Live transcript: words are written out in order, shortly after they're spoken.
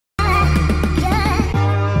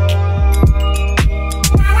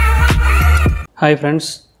Hi friends,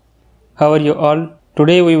 how are you all?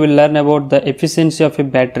 Today we will learn about the efficiency of a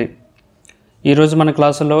battery. ఈ రోజు మన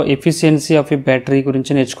క్లాసులో efficiency of a battery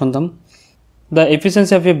గురించి నేర్చుకుందాం. The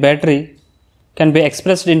efficiency of a battery can be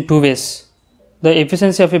expressed in two ways. The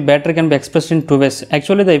efficiency of a battery can be expressed in two ways.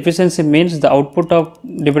 Actually, the efficiency means the output of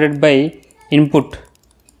divided by input.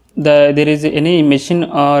 There is any machine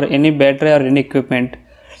or any battery or any equipment.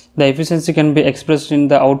 The efficiency can be expressed in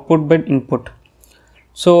the output by input.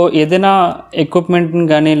 So ఏదైనా ఎక్విప్మెంట్ని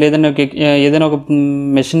కానీ ఏదైనా ఒక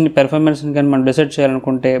machine పెర్ఫార్మెన్స్ని కానీ మనం decide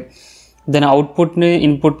చేయాలనుకుంటే దాని అవుట్పుట్ని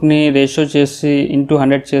ఇన్పుట్ని ratio చేసి into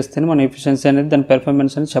 100 చేస్తేనే మన ఎఫిషియన్సీ అనేది దాని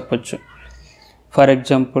పెర్ఫార్మెన్స్ అని చెప్పొచ్చు. ఫర్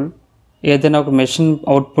ఎగ్జాంపుల్, ఏదైనా ఒక మెషిన్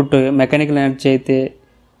అవుట్పుట్ మెకానికల్ ఎనర్జీ అయితే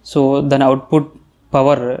సో దాని output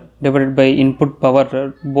power divided by input power,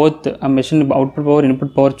 both ఆ machine output power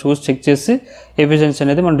input power చూసి చెక్ చేసి ఎఫిషియన్సీ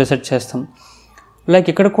అనేది మనం డిసైడ్ చేస్తాం. లైక్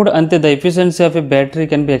ఇక్కడ కూడా అంతే, the efficiency of a battery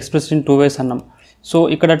can be expressed in two ways అన్నాం. సో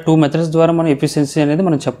ఇక్కడ టూ మెథడ్స్ ద్వారా మనం ఎఫిషియన్సీ అనేది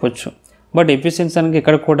మనం చెప్పొచ్చు. బట్ ఎఫిషియన్సీ అనేది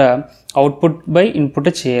ఇక్కడ కూడా అవుట్పుట్ బై ఇన్పుట్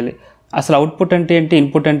చేయాలి. అసలు అవుట్పుట్ అంటే ఏంటి,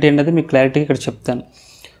 ఇన్పుట్ అంటే ఏంటి మీకు క్లారిటీగా ఇక్కడ చెప్తాను.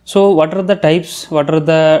 So what are the types, what are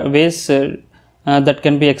the ways that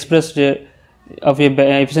can be expressed of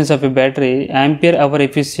efficiency of a battery? ampere-hour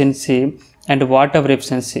efficiency and watt-hour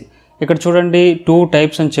efficiency. ఇక్కడ చూడండి, టూ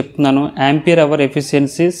టైప్స్ అని చెప్తున్నాను. ampere-hour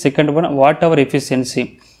efficiency, second one watt-hour efficiency.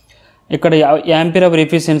 ఇక్కడ ampere-hour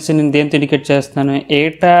efficiency నేను దేంతో indicate చేస్తున్నాను?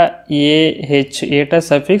 ఏటా AH, ఏటా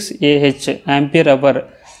సఫిక్స్ ఏహెచ్, ampere-hour.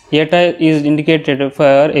 ఏటా is indicated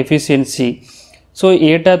for efficiency. So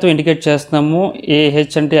ఏటాతో indicate చేస్తున్నాము,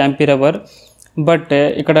 ఏహెచ్ అంటే ampere-hour. బట్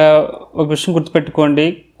ఇక్కడ ఒక విషయం గుర్తుపెట్టుకోండి,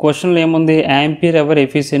 క్వశ్చన్లో ఏముంది? ampere-hour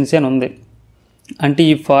efficiency అని ఉంది. అంటే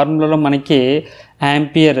ఈ ఫార్ములాలో మనకి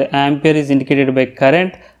ampere is indicated by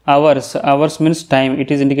current, hours means time, it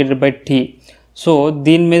is indicated by tea. So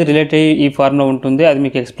దీని మీద రిలేట్ అయ్యి ఈ ఫార్ములా ఉంటుంది, అది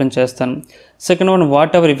మీకు ఎక్స్ప్లెయిన్ చేస్తాను. Second one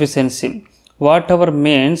watt-hour efficiency. watt-hour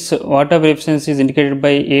efficiency is indicated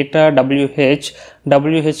by eta WH.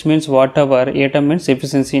 WH means watt-hour, eta means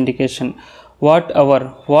efficiency indication. Watt-hour,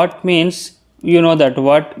 watt means, you know that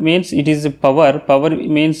watt means it is power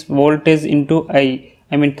means voltage into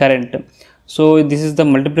I mean current. So this is the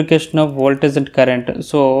multiplication of voltage and current.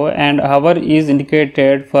 So and hour is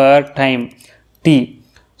indicated for time t.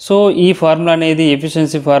 So ఈ formula అనేది,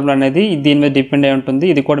 efficiency formula అనేది దీని మీద depend అయి ఉంటుంది.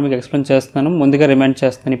 ఇది కూడా మీకు ఎక్స్ప్లెయిన్ చేస్తున్నాను, ముందుగా రిమైండ్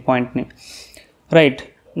చేస్తాను ఈ పాయింట్ని. Right,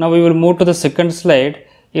 now we will move to the second slide.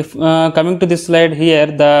 If coming to this slide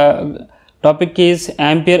here, the topic is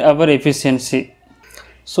ampere-hour efficiency.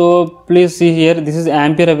 So please see here, this is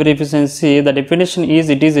ampere-hour efficiency. The definition is,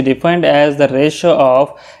 it is defined as the ratio of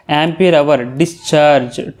ampere-hour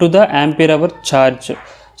discharge to the ampere-hour charge.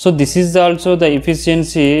 So this is also the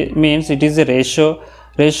efficiency, means it is a ratio.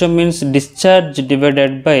 Ratio means discharge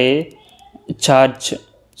divided by charge.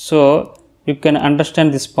 So you can understand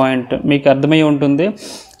this point, మీకు అర్థమై ఉంటుంది.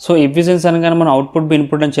 So efficiency అనగానే మనం output by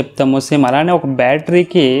input అని చెప్తాము. Same అలానే ఒక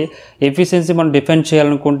బ్యాటరీకి efficiency మనం డిఫైన్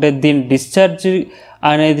చేయాలనుకుంటే దీని డిశ్చార్జ్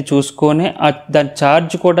అనేది చూసుకొని దాని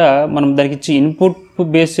ఛార్జ్ కూడా మనం దానికి ఇచ్చి ఇన్పుట్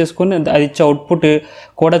బేస్ చేసుకొని అది ఇచ్చే అవుట్పుట్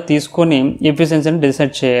కూడా తీసుకొని ఎఫిషియన్సీని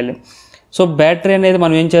డిసైడ్ చేయాలి. సో బ్యాటరీ అనేది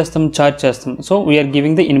మనం ఏం చేస్తాం? ఛార్జ్ చేస్తాం. So we are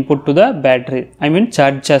giving the input to the battery,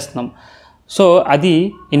 charge చేస్తున్నాం. సో అది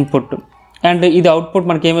ఇన్పుట్, అండ్ ఇది అవుట్పుట్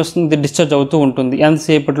మనకి ఏమొస్తుంది? డిశ్చార్జ్ అవుతూ ఉంటుంది.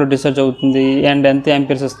 ఎంతసేపట్లో డిశ్చార్జ్ అవుతుంది అండ్ ఎంత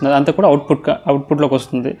యాంపియర్స్ వస్తుంది అంతా కూడా అవుట్పుట్లోకి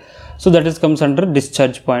వస్తుంది. So that is comes under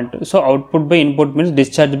discharge point. So output by input means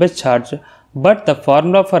discharge by charge. But the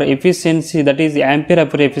formula for efficiency, that is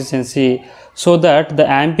ampere-hour efficiency, so that the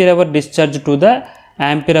ampere-hour discharge to the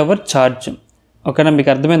ampere-hour charge. ఓకేనా,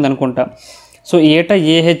 మీకు అర్థమైంది అనుకుంటా. So ఏటా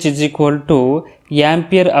AH is equal to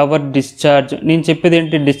ampere-hour discharge. నేను చెప్పేది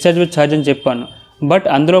ఏంటి? Discharge by charge అని చెప్పాను. బట్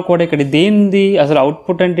అందులో కూడా ఇక్కడ దేనిది అసలు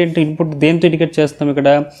అవుట్పుట్ అంటే ఏంటి, ఇన్పుట్ దేంతో ఇండికేట్ చేస్తాం? ఇక్కడ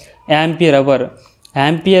ampere-hour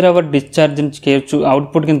డిశ్చార్జ్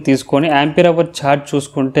అవుట్పుట్ కింద తీసుకొని ampere-hour ఛార్జ్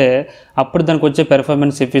చూసుకుంటే అప్పుడు దానికి వచ్చే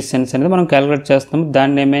పెర్ఫార్మెన్స్ ఎఫిషియన్సీ అనేది మనం క్యాలిక్యులేట్ చేస్తాం.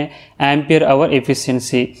 దాన్నేమే ampere-hour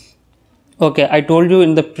efficiency. Okay, I told you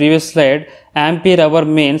in the previous slide, ampere-hour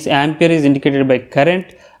means ampere is indicated by current,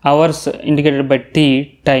 hours indicated by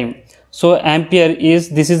time. So ampere is,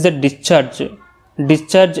 this is the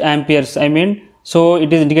discharge amperes, so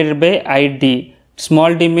it is indicated by ID.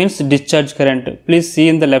 Small d means discharge current. Please see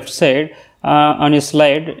in the left side on your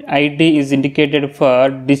slide, ID is indicated for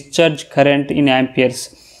discharge current in amperes.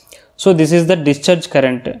 So this is the discharge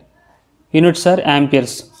current, units are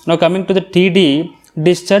amperes. Now coming to the TD,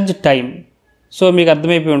 discharge time. So మీకు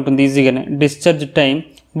అర్థమైపోయి ఉంటుంది ఈజీగానే, discharge time,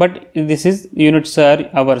 but this is units are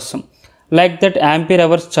ours. Like that ampere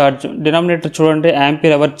hours charge, denominator చూడండి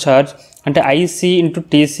ampere hour charge అంటే IC into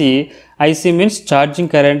TC, IC means charging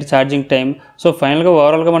current, charging time. So ఫైనల్గా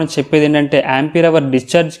ఓవరాల్గా మనం చెప్పేది ఏంటంటే ampere hour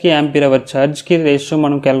డిశ్చార్జ్కి ampere hour ఛార్జ్కి ratio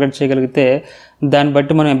మనం calculate చేయగలిగితే దాన్ని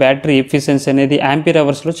బట్టి మనం బ్యాటరీ ఎఫిషియన్సీ అనేది ఆంపియర్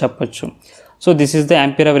అవర్స్లో చెప్పొచ్చు. So this is the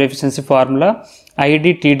ampere hour efficiency formula.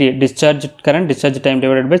 ID TD discharge current discharge time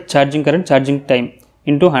divided by charging current charging time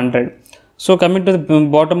into 100. So coming to the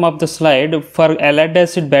bottom of the slide, for lead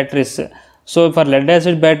acid batteries, so for lead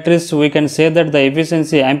acid batteries we can say that the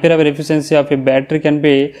efficiency, ampere hour efficiency of a battery can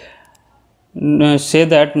be say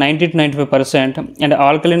that 90 to 95%, and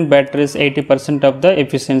alkaline batteries 80% of the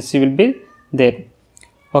efficiency will be there.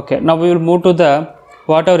 Okay, now we will move to the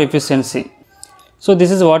watt hour efficiency. So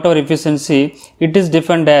this is watt hour efficiency. It is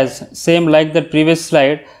defined as same like the previous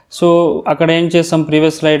slide. So అక్కడ ఏం చేసాం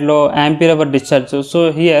previous స్లైడ్లో ampere hour discharge. So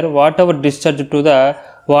here what hour discharge to the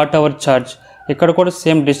what hour charge, ఇక్కడ కూడా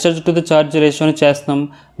same discharge to the charge రేషియోని చేస్తున్నాం,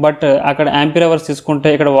 but అక్కడ ampere hours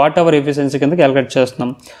తీసుకుంటే ఇక్కడ వాట్ అవర్ ఎఫిషియన్సీ కింద క్యాలిక్యులేట్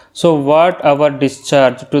చేస్తున్నాం. So what hour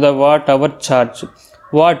discharge to the what hour charge.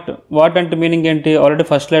 What అంటే meaning ఏంటి, ఆల్రెడీ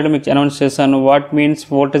ఫస్ట్ స్లైడ్లో మీకు అనౌన్స్ చేశాను. What means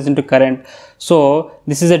voltage into current. So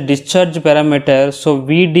this is a discharge parameter. So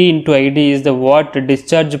విడి into ID is the what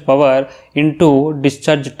discharge power into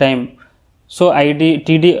discharge time. So ID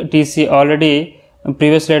TD TC already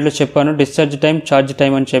previous స్లైడ్లో చెప్పాను, discharge time charge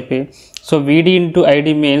time అని చెప్పి. So విడి into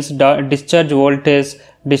ID means discharge voltage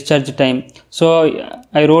discharge time. So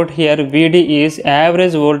I wrote here విడి is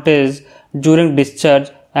average voltage during discharge,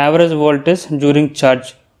 average voltage during charge.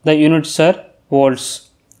 The units are volts,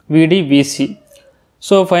 VD, VC.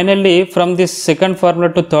 So finally from this second formula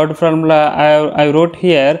to third formula I wrote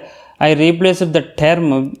here, I replaced the term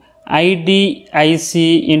IDIC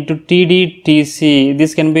into TDTC.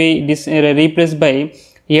 This can be replaced by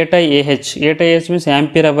eta AH. Eta AH means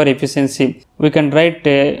ampere hour efficiency. We can write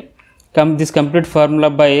this complete formula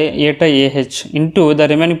by eta AH into the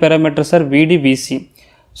remaining parameters are VD, VC.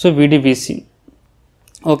 So VD, VC.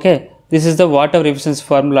 Okay, this is the watt hour efficiency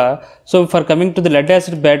formula. So for coming to the lead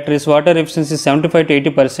acid batteries, watt hour efficiency is 75 to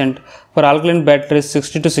 80%. For alkaline batteries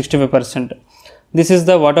 60 to 65%. This is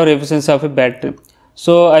the watt hour efficiency of a battery.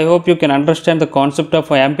 So I hope you can understand the concept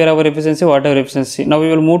of ampere hour efficiency, watt hour efficiency. Now we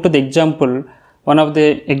will move to the example. One of the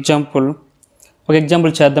example, ఒక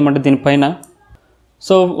example చేద్దామంటే దీనిపైన.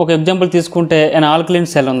 So ఒక example తీసుకుంటే an alkaline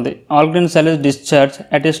cell ఉంది. Alkaline cell is discharged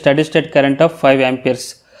at a steady state current of 5 amperes.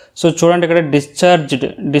 So చూడండి ఇక్కడ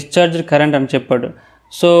discharged current అని చెప్పాడు.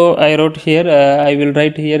 So I wrote here, I will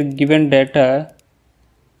write here given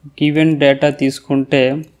data తీసుకుంటే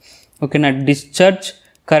ఓకేనా, discharge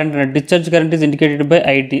current is indicated by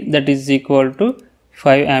ID that is equal to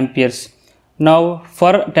 5 amperes. Now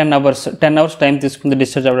for 10 hours time తీసుకుంది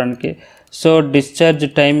discharge అవ్వడానికి. So discharge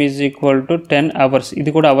time is equal to 10 hours.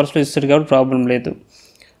 ఇది కూడా అవర్స్లో ఇస్తుంది కాబట్టి problem లేదు.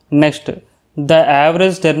 Next the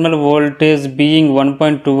average terminal voltage being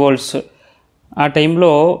 1.2 volts. ఆ టైంలో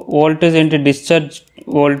వోల్టేజ్ ఏంటి, discharge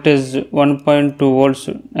voltage 1.2 volts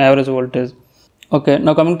average voltage. Okay,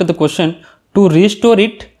 now coming to the question, to restore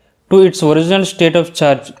it to it's original state of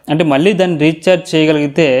charge అంటే మళ్ళీ దాన్ని రీఛార్జ్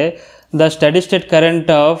చేయగలిగితే the steady state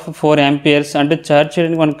current of 4 amperes అంటే charge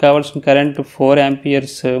చేయడానికి మనకు కావాల్సిన కరెంట్ 4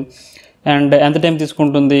 amperes అండ్ ఎంత time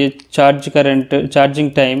తీసుకుంటుంది,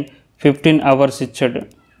 ఛార్జింగ్ టైం 15 hours ఇచ్చాడు.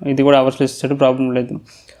 ఇది కూడా అవర్స్లో ఇస్తాడు, ప్రాబ్లం లేదు.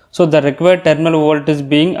 So the required terminal voltage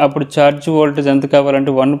being, అప్పుడు ఛార్జ్ వోల్టేజ్ ఎంత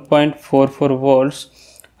కావాలంటే 1.44 volts.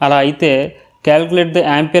 అలా అయితే calculate the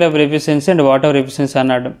ampere hour efficiency and what hour efficiency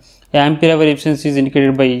అన్నాడు. Ampere hour efficiency is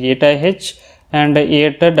indicated by eta H and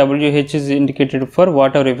eta WH is indicated for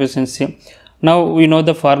watt hour efficiency. Now we know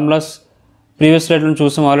the formulas. Previous స్లైడ్లో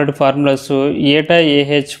చూసాం already formulas. eta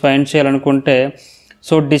AH find చేయాలనుకుంటే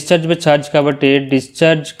so discharge by charge కాబట్టి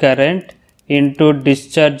discharge current into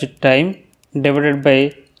discharge time divided by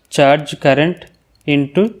charge current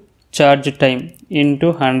into charge time into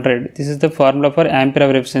 100. This is the formula for ampere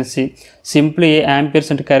hour efficiency. Simply amperes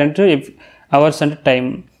and current, hours and time.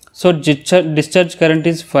 So discharge current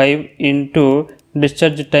is 5 into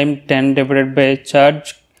discharge time 10 divided by charge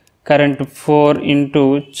current 4 into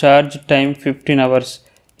charge time 15 hours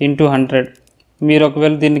into 100. మీరు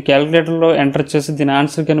ఒకవేళ దీన్ని క్యాలిక్యులేటర్లో enter చేసి దీని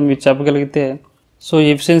answer కానీ మీరు చెప్పగలిగితే so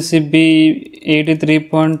efficiency B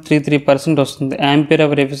 83.33% వస్తుంది. Ampere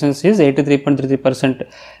hour efficiency is 83.33%.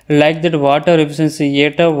 Like that what hour efficiency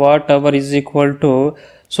ఏటా what hour is equal to,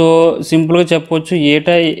 so సింపుల్గా చెప్పొచ్చు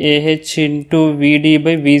ఏటా ఏహెచ్ ఇంటూ వీడి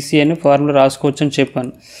బై వీసీ అని ఫార్ములా రాసుకోవచ్చు అని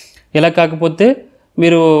చెప్పాను. ఇలా కాకపోతే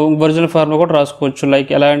మీరు ఒరిజినల్ ఫార్ములా కూడా రాసుకోవచ్చు. లైక్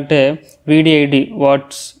ఎలా అంటే వీడిఐడి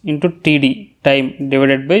watts into TD time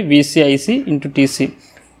divided by వీసీఐసి into TC.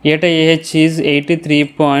 ఏటా ఏహెచ్ ఈజ్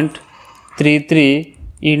 83.33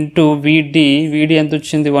 ఇంటూ VD ఎంత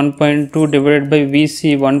వచ్చింది 1.2 డివైడెడ్ బై VC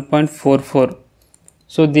 1.44.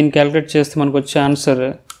 సో దీన్ని క్యాలిక్యులేట్ చేస్తే మనకు వచ్చే answer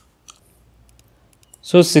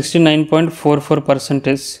so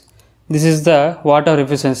 69.44%. This is the water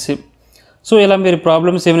efficiency. So ఇలా మీరు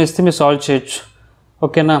ప్రాబ్లమ్స్ ఏమైనా ఇస్తే మీరు సాల్వ్ చేయొచ్చు.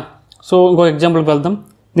 ఓకేనా? సో ఇంకొక ఎగ్జాంపుల్కి వెళ్దాం.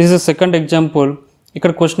 This is second example.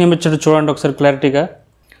 ఇక్కడ క్వశ్చన్ ఏమి ఇచ్చాడో చూడండి ఒకసారి క్లారిటీగా.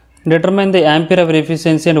 Determine the ampere-hour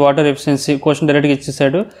efficiency and water efficiency. Question డైరెక్ట్గా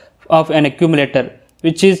ఇచ్చేసాడు. Of an accumulator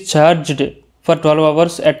which is charged for 12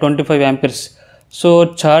 hours at 25 amperes. So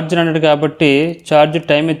charge అన్నాడు కాబట్టి ఛార్జ్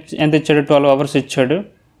టైం ఎంత ఇచ్చాడు? 12 hours ఇచ్చాడు.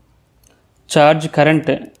 Charge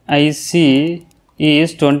current IC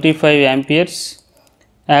is 25 amperes.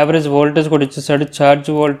 Average voltage కూడా ఇచ్చేసాడు. Charge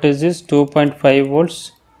voltage is 2.5 volts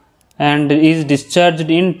and is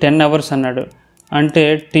discharged in 10 hours అన్నాడు. అంటే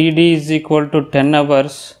TD is equal to 10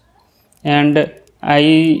 hours and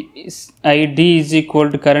ID is equal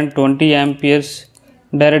to current 20 amperes.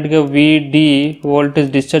 డైరెక్ట్గా VD voltage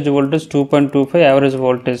discharge voltage 2.25 average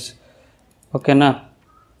voltage. ఓకేనా?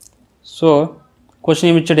 So question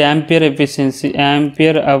ఏమి ఇచ్చాడు?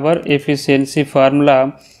 ampere-hour efficiency formula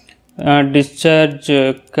discharge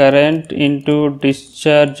current into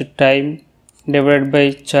discharge time divided by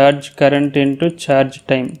charge current into charge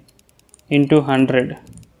time into 100.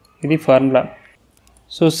 ఇది formula.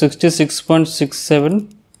 So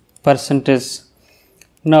 66.67%.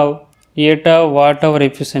 Now eta watt hour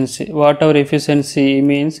efficiency. Watt hour efficiency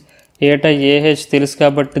means eta AH తెలుసు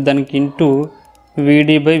కాబట్టి దానికి into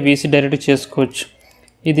VD by VC direct చేసుకోవచ్చు.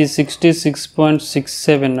 ఇది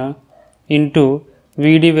 66.67 into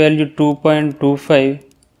VD value 2.25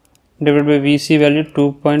 divided by VC value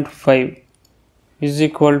 2.5 is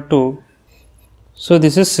equal to, so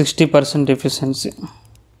this is 60% efficiency,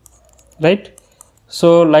 right? So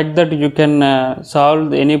like that you can solve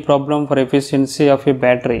any problem for efficiency of a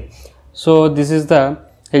battery. So this is the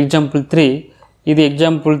example 3. ఇది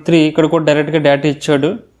example 3. ఇక్కడ కూడా డైరెక్ట్గా data ఇచ్చాడు.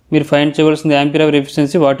 మీరు find చేయవలసింది ampere-hour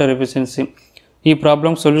efficiency, water efficiency. ఈ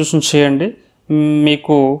problem solution చేయండి.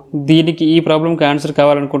 మీకు దీనికి ఈ ప్రాబ్లంకి ఆన్సర్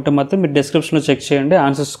కావాలనుకుంటే మాత్రం మీరు డిస్క్రిప్షన్లో చెక్ చేయండి,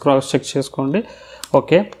 ఆన్సర్స్ క్రాస్ చెక్ చేసుకోండి.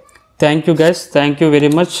 Okay, thank you guys, thank you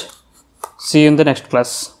very much. See you in the next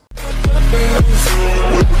class.